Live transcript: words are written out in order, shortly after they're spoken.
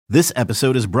This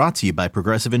episode is brought to you by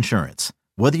Progressive Insurance.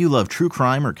 Whether you love true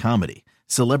crime or comedy,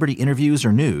 celebrity interviews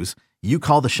or news, you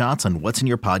call the shots on what's in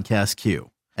your podcast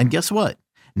queue. And guess what?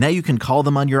 Now you can call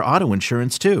them on your auto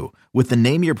insurance too with the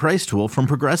Name Your Price tool from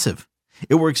Progressive.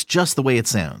 It works just the way it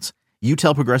sounds. You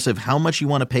tell Progressive how much you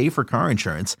want to pay for car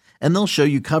insurance, and they'll show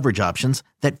you coverage options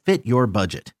that fit your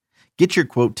budget. Get your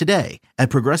quote today at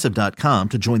Progressive.com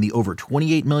to join the over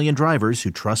 28 million drivers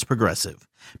who trust Progressive.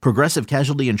 Progressive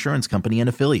Casualty Insurance Company and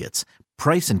Affiliates.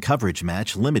 Price and coverage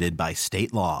match limited by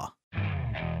state law.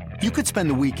 You could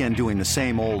spend the weekend doing the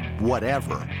same old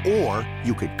whatever, or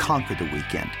you could conquer the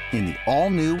weekend in the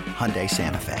all-new Hyundai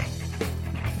Santa Fe.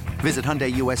 Visit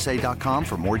HyundaiUSA.com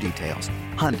for more details.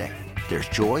 Hyundai, there's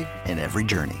joy in every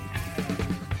journey.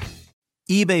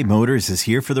 eBay Motors is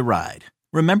here for the ride.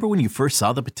 Remember when you first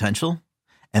saw the potential?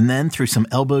 And then through some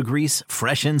elbow grease,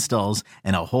 fresh installs,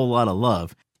 and a whole lot of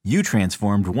love, you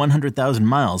transformed 100,000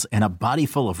 miles and a body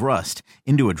full of rust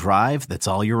into a drive that's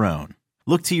all your own.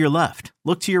 Look to your left.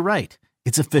 Look to your right.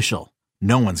 It's official.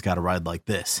 No one's got a ride like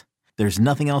this. There's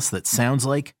nothing else that sounds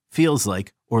like, feels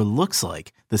like, or looks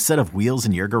like the set of wheels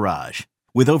in your garage.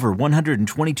 With over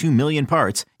 122 million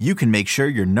parts, you can make sure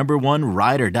your number one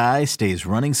ride or die stays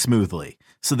running smoothly.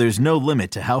 So there's no limit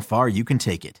to how far you can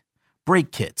take it.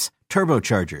 Brake kits,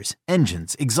 turbochargers,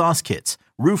 engines, exhaust kits,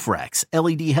 roof racks,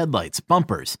 LED headlights,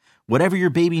 bumpers, whatever your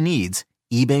baby needs,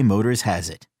 eBay Motors has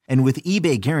it. And with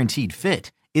eBay Guaranteed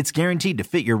Fit, it's guaranteed to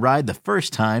fit your ride the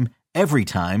first time, every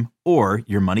time, or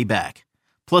your money back.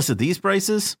 Plus at these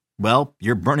prices, well,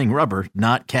 you're burning rubber,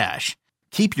 not cash.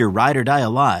 Keep your ride or die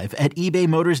alive at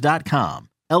ebaymotors.com.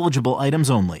 Eligible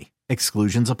items only.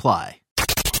 Exclusions apply.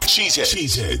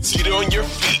 Cheeseheads. Get on your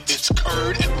feet. It's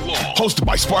Curd and Long. Hosted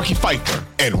by Sparky Fifer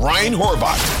and Ryan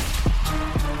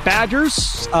Horvath.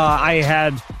 Badgers. I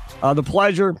had the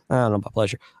pleasure, I don't know about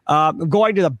pleasure,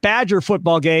 going to the Badger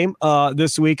football game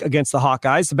this week against the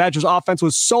Hawkeyes. The Badgers offense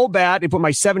was so bad, it put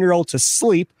my 7-year-old to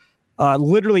sleep,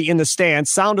 literally in the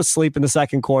stands, sound asleep in the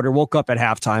second quarter, woke up at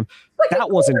halftime. That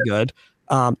wasn't good.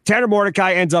 Tanner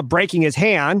Mordecai ends up breaking his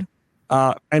hand,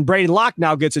 and Braden Locke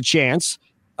now gets a chance.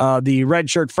 The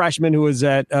redshirt freshman who was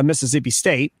at Mississippi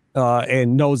State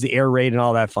and knows the air raid and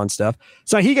all that fun stuff.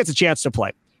 So he gets a chance to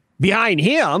play. Behind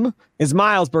him is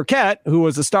Miles Burkett, who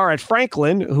was a star at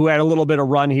Franklin, who had a little bit of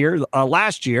run here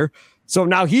last year. So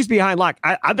now he's behind Locke.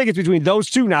 I think it's between those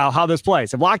two now how this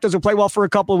plays. If Locke doesn't play well for a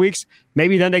couple of weeks,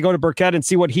 maybe then they go to Burkett and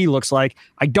see what he looks like.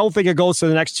 I don't think it goes to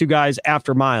the next two guys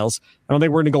after Miles. I don't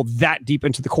think we're going to go that deep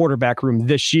into the quarterback room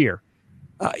this year.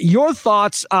 Your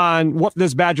thoughts on what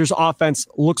this Badgers offense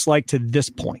looks like to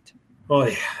this point? Oh,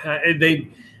 yeah.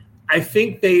 I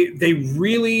think they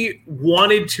really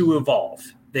wanted to evolve.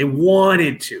 They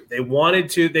wanted to.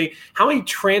 How many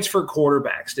transfer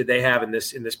quarterbacks did they have in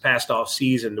this past off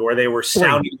season where they were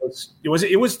sounding? It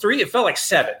was 3. It felt like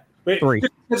 7. 3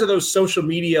 because of those social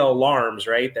media alarms,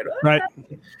 right? Right.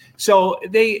 So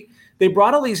they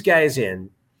brought all these guys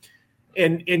in.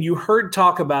 And you heard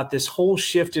talk about this whole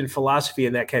shift in philosophy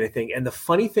and that kind of thing. And the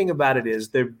funny thing about it is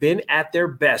they've been at their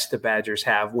best, the Badgers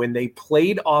have, when they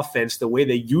played offense the way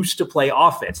they used to play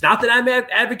offense. Not that I'm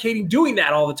advocating doing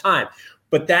that all the time,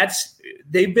 but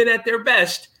they've been at their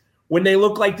best when they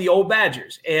look like the old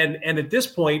Badgers. And at this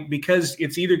point, because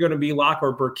it's either going to be Locke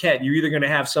or Burkett, you're either going to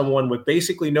have someone with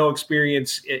basically no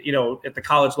experience, at the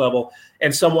college level,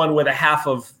 and someone with a half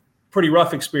of pretty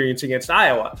rough experience against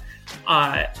Iowa.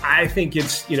 I think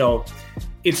it's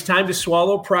time to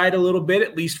swallow pride a little bit,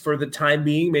 at least for the time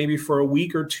being, maybe for a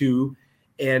week or two,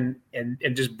 and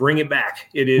just bring it back.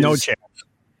 It is no chance.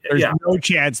 There's no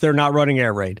chance they're not running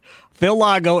air raid. Phil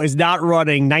Lago is not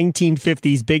running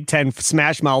 1950s Big Ten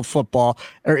smash mouth football.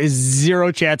 There is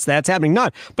zero chance that's happening.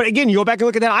 None. But again, you go back and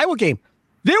look at that Iowa game.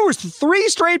 There was 3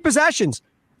 straight possessions.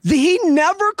 He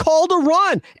never called a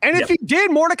run. And if he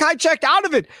did, Mordecai checked out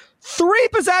of it. 3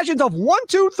 possessions of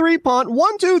 1-2-3 punt,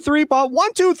 1-2-3 punt,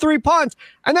 1-2-3 punts.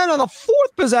 And then on the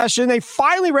 4th possession, they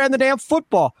finally ran the damn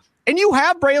football. And you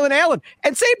have Braylon Allen.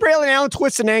 And say Braylon Allen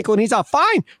twists an ankle and he's out,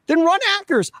 fine. Then run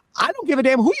Akers. I don't give a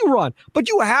damn who you run. But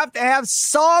you have to have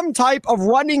some type of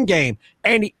running game.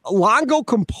 And Longo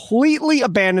completely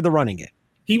abandoned the running game.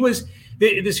 Here's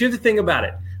the thing about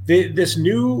it. This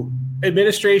new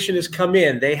administration has come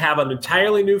in. They have an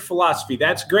entirely new philosophy.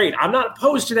 That's great. I'm not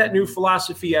opposed to that new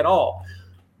philosophy at all.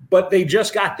 But they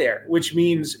just got there, which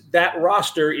means that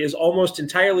roster is almost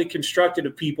entirely constructed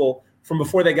of people from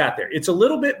before they got there. It's a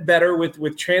little bit better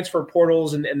with transfer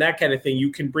portals and that kind of thing.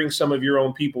 You can bring some of your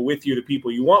own people with you, the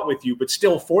people you want with you. But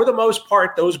still, for the most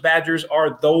part, those Badgers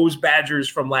are those Badgers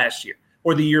from last year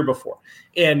or the year before.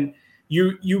 And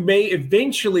you may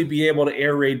eventually be able to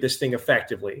air raid this thing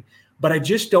effectively. But I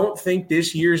just don't think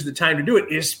this year's the time to do it,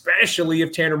 especially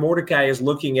if Tanner Mordecai is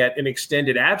looking at an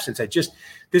extended absence. I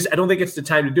don't think it's the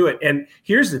time to do it. And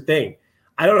here's the thing.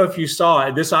 I don't know if you saw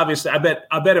this. Obviously, I bet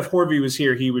if Horvey was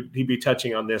here, he'd be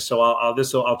touching on this. So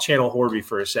I'll channel Horvey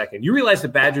for a second. You realize the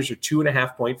Badgers are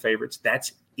 2.5-point favorites.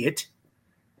 That's it.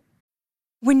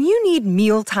 When you need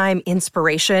mealtime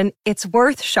inspiration, it's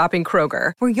worth shopping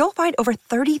Kroger, where you'll find over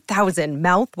 30,000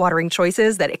 mouth-watering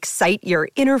choices that excite your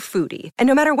inner foodie. And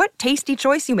no matter what tasty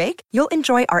choice you make, you'll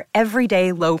enjoy our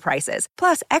everyday low prices,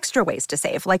 plus extra ways to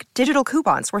save, like digital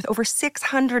coupons worth over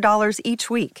 $600 each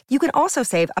week. You can also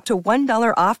save up to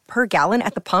 $1 off per gallon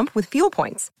at the pump with fuel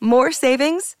points. More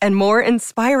savings and more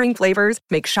inspiring flavors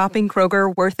make shopping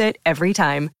Kroger worth it every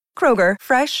time. Kroger,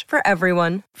 fresh for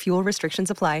everyone. Fuel restrictions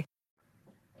apply.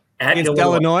 Against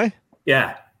Illinois?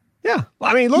 Yeah. Yeah. Well,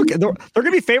 I mean, look, they're going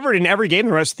to be favored in every game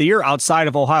the rest of the year outside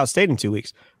of Ohio State in 2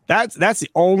 weeks. That's the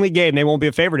only game they won't be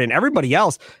a favorite in. Everybody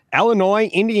else, Illinois,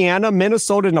 Indiana,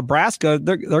 Minnesota, Nebraska,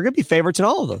 they're going to be favorites in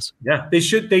all of those. Yeah, they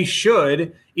should.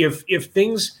 If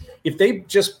they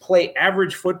just play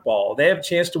average football, they have a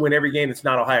chance to win every game that's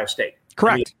not Ohio State.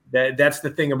 Correct. I mean, that's the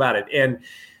thing about it. And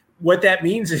what that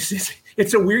means is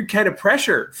it's a weird kind of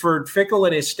pressure for Fickell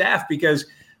and his staff, because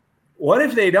what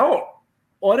if they don't?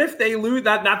 What if they lose?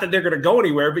 Not that they're going to go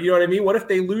anywhere, but you know what I mean? What if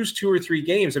they lose 2 or 3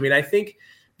 games? I mean, I think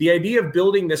the idea of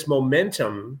building this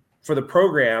momentum for the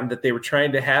program that they were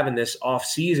trying to have in this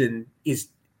offseason is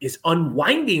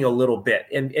unwinding a little bit,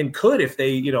 and could if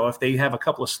they have a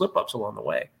couple of slip-ups along the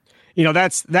way. You know,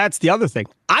 that's the other thing.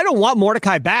 I don't want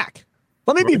Mordecai back.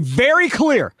 Let me be very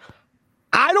clear.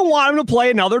 I don't want him to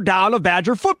play another down of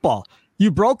Badger football.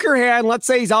 You broke your hand. Let's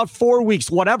say he's out 4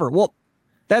 weeks, whatever. Well,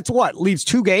 that's what leaves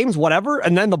 2 games, whatever.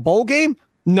 And then the bowl game?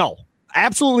 No,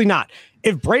 absolutely not.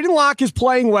 If Braden Locke is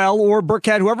playing well, or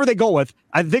Burkhead, whoever they go with,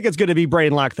 I think it's going to be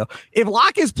Braden Locke, though. If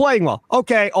Locke is playing well,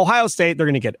 okay, Ohio State, they're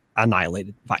going to get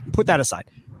annihilated. Fine, put that aside.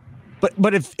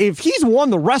 But if he's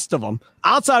won the rest of them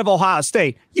outside of Ohio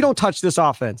State, you don't touch this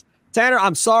offense. Tanner,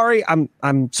 I'm sorry.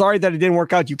 I'm sorry that it didn't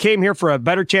work out. You came here for a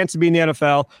better chance to be in the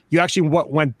NFL. You actually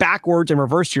went backwards and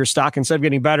reversed your stock instead of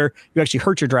getting better. You actually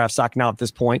hurt your draft stock now at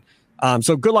this point.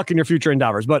 So good luck in your future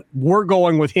endeavors, but we're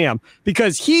going with him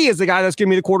because he is the guy that's going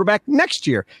to be the quarterback next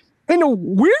year. In a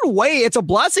weird way, it's a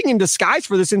blessing in disguise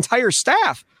for this entire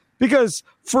staff, because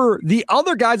for the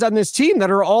other guys on this team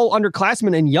that are all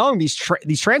underclassmen and young, these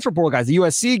transfer portal guys, the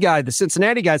USC guy, the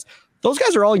Cincinnati guys, those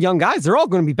guys are all young guys. They're all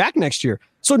going to be back next year.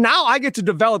 So now I get to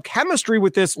develop chemistry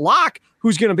with this Locke,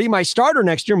 who's going to be my starter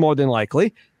next year, more than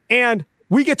likely. And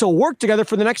we get to work together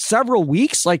for the next several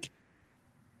weeks. Like,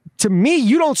 to me,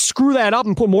 you don't screw that up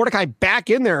and put Mordecai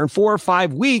back in there in 4 or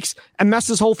 5 weeks and mess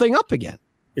this whole thing up again.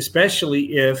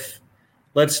 Especially if,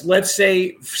 let's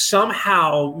say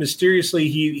somehow mysteriously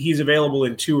he's available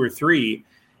in 2 or 3,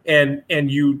 and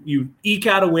you eke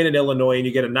out a win in Illinois and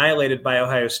you get annihilated by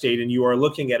Ohio State, and you are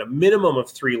looking at a minimum of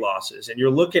 3 losses, and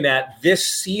you're looking at this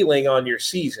ceiling on your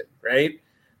season, right?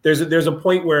 There's a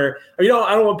point where, I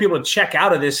don't want people to check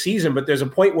out of this season, but there's a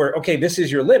point where, okay, this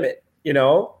is your limit,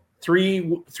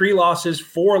 3 losses,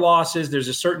 4 losses. There's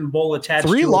a certain bowl attached.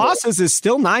 3 losses is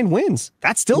still 9 wins.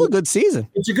 That's still a good season.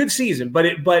 It's a good season, but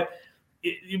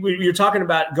you're talking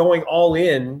about going all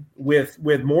in with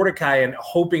Mordecai and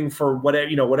hoping for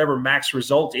whatever max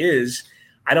result is.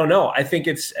 I don't know. I think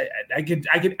I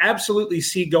could absolutely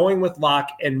see going with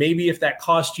Locke, and maybe if that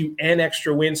costs you an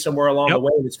extra win somewhere along the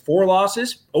way, it's 4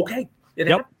 losses. Okay,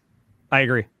 happens. I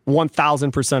agree.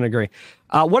 1,000% agree.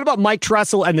 What about Mike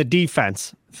Tressel and the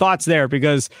defense? Thoughts there?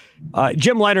 Because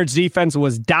Jim Leonard's defense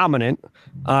was dominant,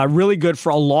 really good for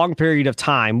a long period of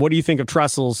time. What do you think of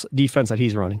Tressel's defense that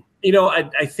he's running?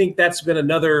 I think that's been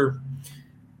another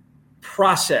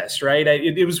process, right?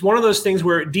 It was one of those things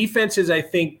where defenses, I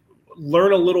think,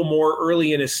 learn a little more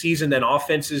early in a season than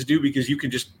offenses do, because you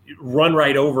can just run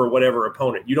right over whatever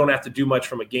opponent. You don't have to do much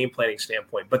from a game planning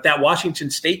standpoint. But that Washington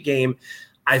State game,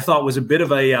 I thought, was a bit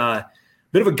of a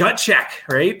gut check,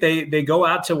 right? They go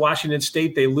out to Washington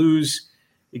State, they lose,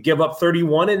 they give up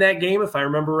 31 in that game, if I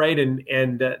remember right,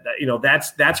 and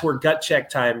that's where gut check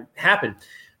time happened.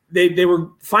 They were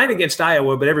fine against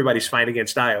Iowa, but everybody's fine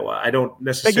against Iowa. I don't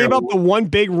necessarily. They gave up the one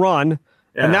big run,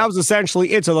 and that was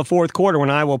essentially it to the fourth quarter when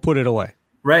Iowa put it away.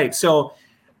 Right. So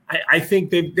I think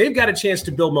they've got a chance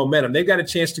to build momentum. They've got a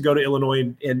chance to go to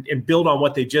Illinois and build on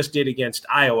what they just did against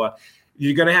Iowa.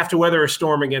 You're going to have to weather a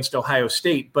storm against Ohio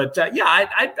State. But,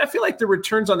 I feel like the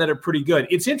returns on that are pretty good.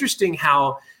 It's interesting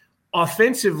how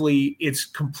offensively it's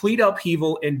complete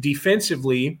upheaval, and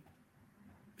defensively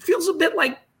feels a bit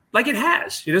like it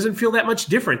has. It doesn't feel that much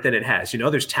different than it has.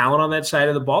 There's talent on that side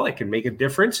of the ball that can make a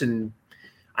difference. And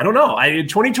I don't know.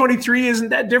 2023 isn't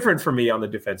that different for me on the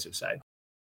defensive side.